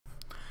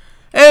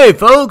Hey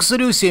folks,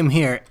 Seducium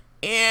here,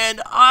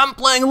 and I'm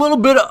playing a little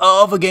bit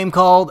of a game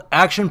called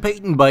Action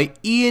Painting by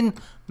Ian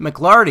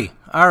MacLarty.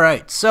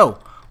 Alright, so,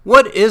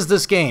 what is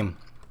this game?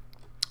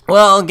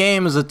 Well,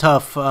 game is a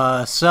tough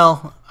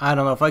sell. I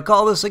don't know if I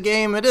call this a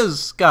game. It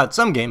is got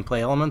some gameplay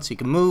elements. You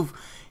can move,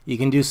 you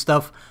can do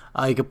stuff,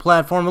 you can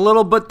platform a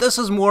little, but this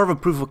is more of a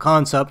proof of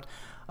concept.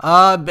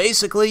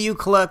 Basically, you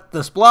collect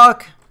this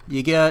block,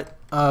 you get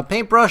a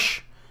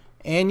paintbrush,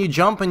 and you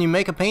jump and you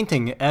make a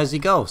painting as you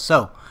go.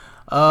 So,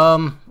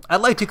 I'd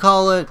like to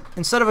call it,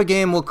 instead of a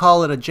game, we'll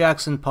call it a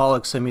Jackson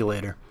Pollock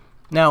simulator.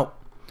 Now,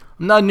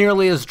 I'm not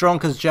nearly as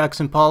drunk as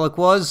Jackson Pollock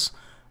was,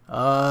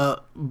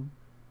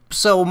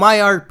 so my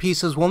art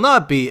pieces will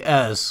not be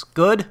as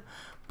good,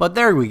 but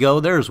there we go,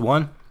 there's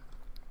one.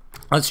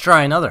 Let's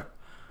try another.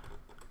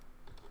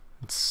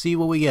 Let's see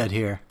what we get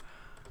here.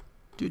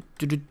 Do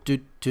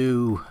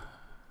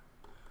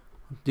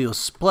a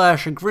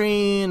splash of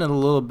green and a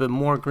little bit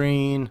more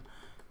green.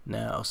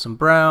 Now some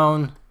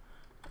brown.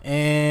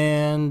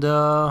 And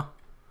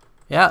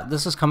yeah,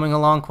 this is coming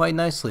along quite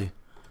nicely.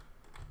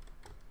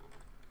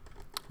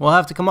 We'll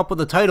have to come up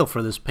with a title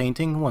for this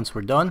painting once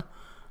we're done.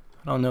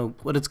 I don't know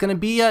what it's going to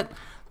be yet.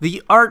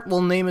 The art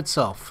will name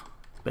itself,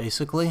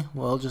 basically.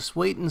 We'll just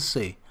wait and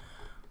see.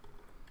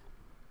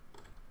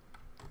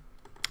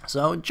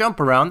 So jump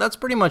around, that's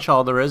pretty much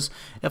all there is.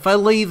 If I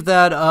leave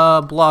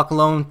that block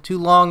alone too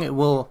long, it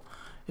will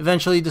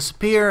eventually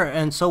disappear,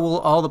 and so will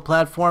all the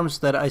platforms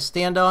that I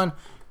stand on,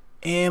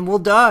 and we'll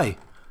die.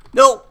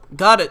 No,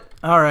 got it.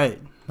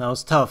 Alright, that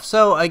was tough.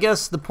 So I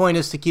guess the point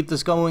is to keep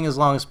this going as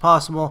long as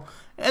possible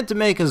and to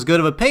make as good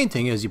of a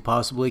painting as you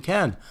possibly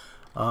can.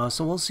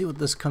 So we'll see what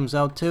this comes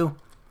out to.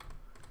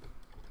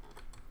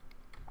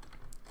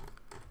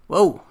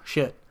 Whoa,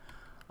 shit.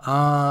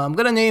 I'm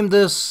going to name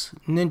this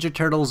Ninja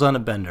Turtles on a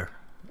Bender,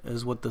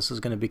 is what this is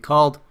going to be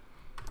called.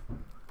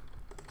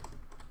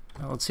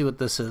 Now, let's see what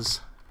this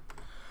is.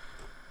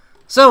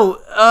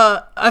 So,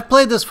 I've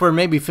played this for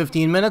maybe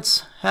 15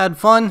 minutes, had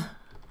fun.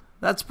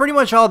 That's pretty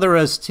much all there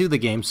is to the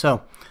game.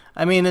 So,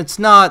 I mean, it's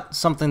not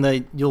something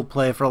that you'll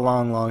play for a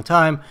long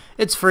time.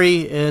 It's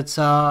free. It's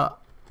I'll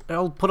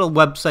put a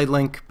website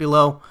link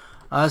below.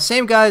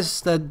 Same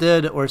guys that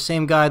did, or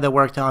same guy that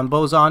worked on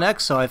Boson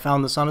X, so I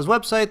found this on his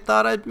website,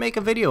 thought I'd make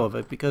a video of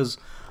it because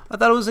I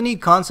thought it was a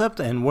neat concept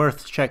and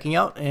worth checking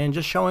out and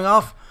just showing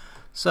off.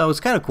 So it's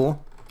kind of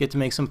cool. Get to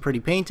make some pretty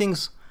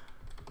paintings.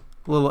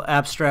 A little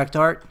abstract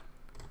art.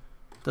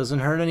 Doesn't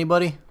hurt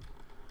anybody.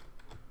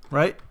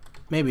 Right?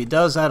 Maybe it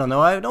does, I don't know.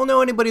 I don't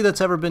know anybody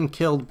that's ever been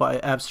killed by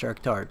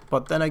abstract art.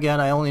 But then again,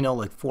 I only know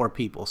like 4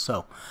 people.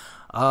 So,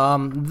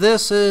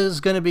 this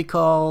is going to be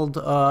called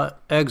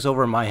Eggs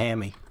Over My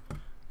Hammy.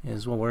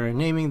 Is what we're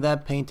naming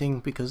that painting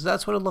because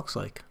that's what it looks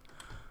like.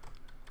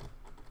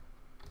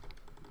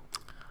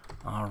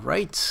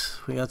 Alright,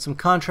 we got some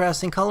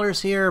contrasting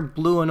colors here.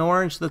 Blue and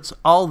orange, that's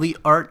all the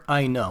art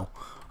I know.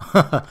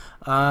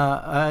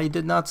 I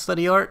did not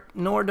study art,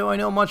 nor do I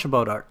know much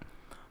about art.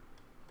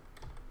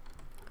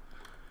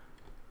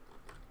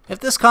 If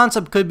this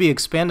concept could be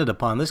expanded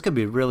upon, this could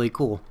be really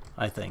cool,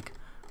 I think.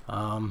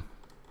 Or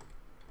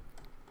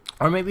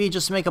maybe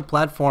just make a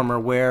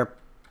platformer where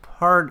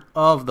part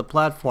of the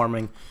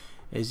platforming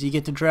is you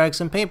get to drag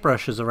some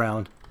paintbrushes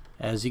around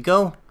as you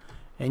go,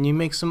 and you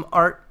make some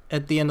art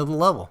at the end of the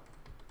level.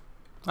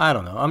 I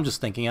don't know, I'm just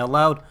thinking out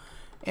loud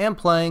and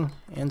playing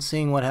and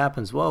seeing what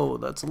happens. Whoa,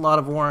 that's a lot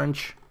of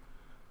orange.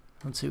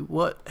 Let's see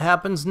what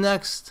happens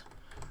next.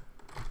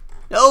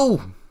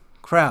 Oh,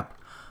 crap.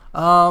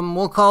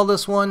 We'll call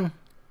this one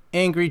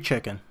Angry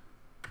Chicken.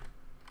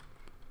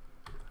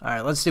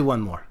 Alright, let's do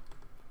one more.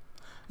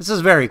 This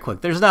is very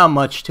quick. There's not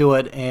much to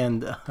it,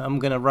 and I'm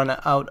going to run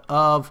out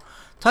of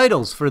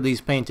titles for these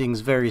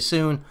paintings very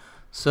soon.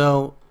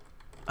 So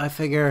I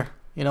figure,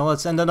 you know,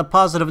 let's end on a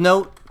positive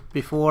note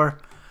before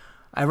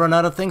I run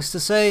out of things to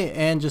say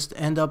and just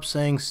end up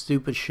saying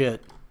stupid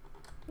shit.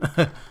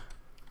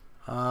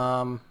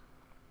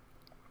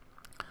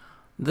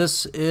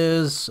 This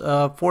is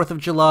 4th of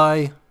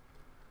July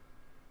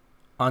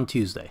on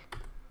Tuesday.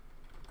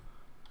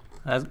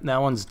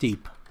 That one's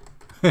deep.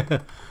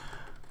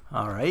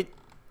 Alright,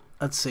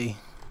 let's see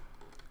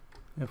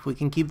if we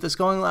can keep this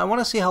going. I want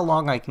to see how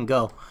long I can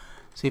go.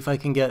 See if I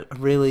can get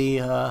really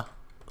a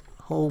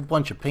whole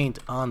bunch of paint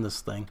on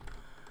this thing.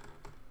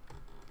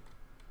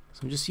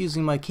 So I'm just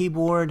using my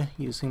keyboard,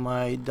 using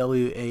my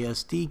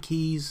WASD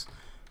keys,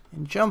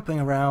 and jumping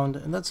around,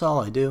 and that's all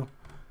I do.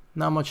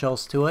 Not much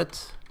else to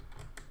it.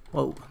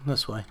 Whoa,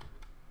 this way.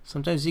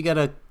 Sometimes you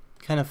gotta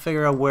kind of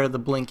figure out where the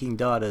blinking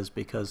dot is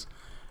because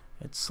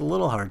it's a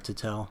little hard to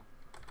tell.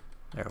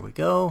 There we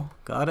go.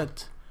 Got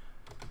it.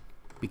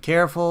 Be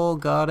careful.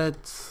 Got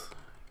it.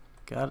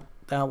 Got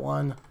that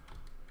one.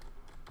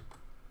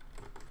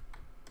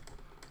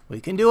 We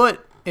can do it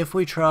if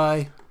we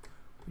try.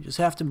 We just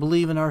have to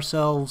believe in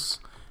ourselves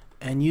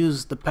and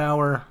use the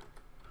power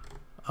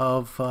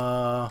of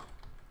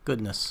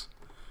goodness.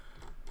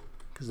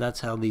 Because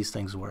that's how these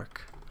things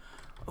work.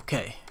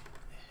 Okay.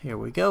 Here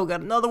we go. Got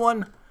another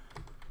one.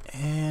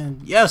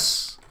 And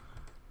yes!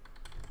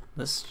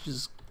 Let's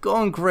just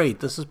going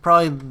great. This is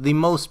probably the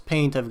most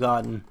paint I've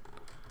gotten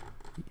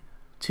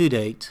to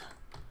date,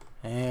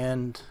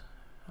 and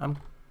I'm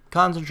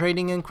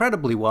concentrating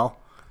incredibly well,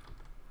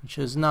 which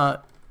is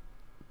not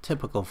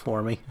typical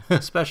for me,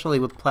 especially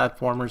with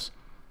platformers.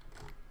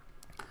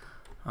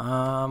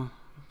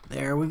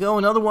 There we go,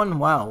 another one.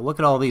 Wow, look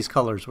at all these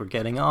colors we're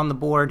getting on the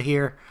board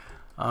here.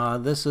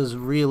 This is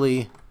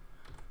really...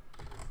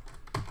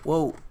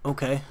 Whoa,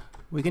 okay.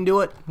 We can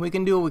do it. We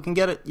can do it. We can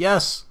get it.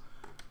 Yes!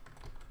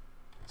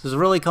 This is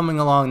really coming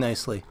along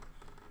nicely.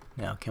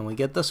 Now, can we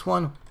get this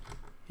one?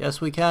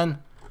 Yes, we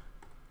can.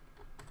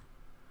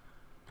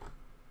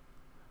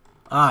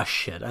 Ah,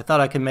 shit. I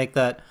thought I could make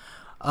that.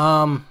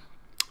 I'm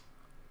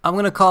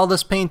going to call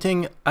this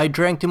painting I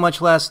Drank Too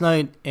Much Last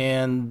Night,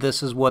 and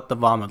this is what the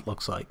vomit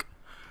looks like.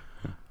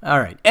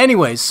 Alright,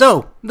 anyways,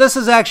 so this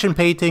is action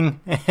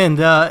painting, and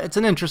it's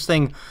an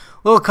interesting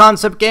little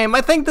concept game. I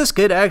think this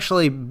could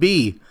actually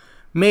be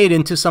made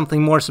into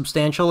something more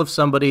substantial if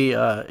somebody,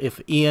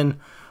 if Ian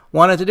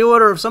wanted to do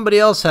it, or if somebody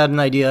else had an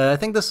idea. I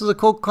think this is a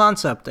cool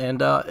concept,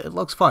 and it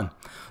looks fun.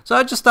 So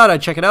I just thought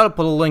I'd check it out. I'll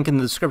put a link in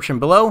the description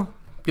below,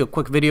 do a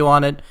quick video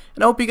on it,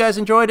 and I hope you guys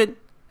enjoyed it.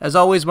 As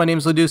always, my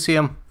name's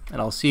Luducium, and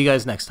I'll see you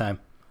guys next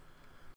time.